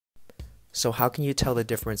So how can you tell the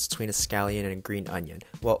difference between a scallion and a green onion?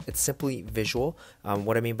 Well, it's simply visual.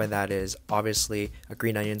 What I mean by that is obviously a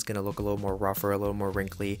green onion is going to look a little more rougher, a little more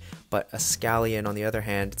wrinkly, but a scallion on the other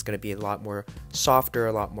hand, it's going to be a lot more softer,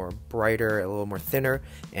 a lot more brighter, a little more thinner,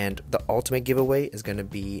 and the ultimate giveaway is going to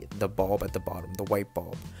be the bulb at the bottom, the white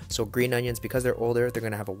bulb. So green onions, because they're older, they're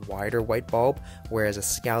going to have a wider white bulb, whereas a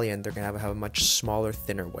scallion, they're going to have a much smaller,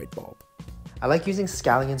 thinner white bulb. I like using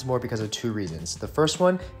scallions more because of two reasons. The first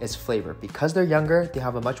one is flavor. Because they're younger, they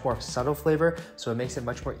have a much more subtle flavor, so it makes it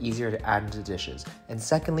much more easier to add into dishes. And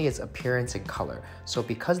secondly, it's appearance and color. So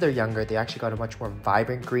because they're younger, they actually got a much more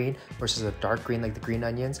vibrant green versus a dark green like the green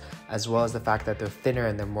onions, as well as the fact that they're thinner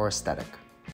and they're more aesthetic.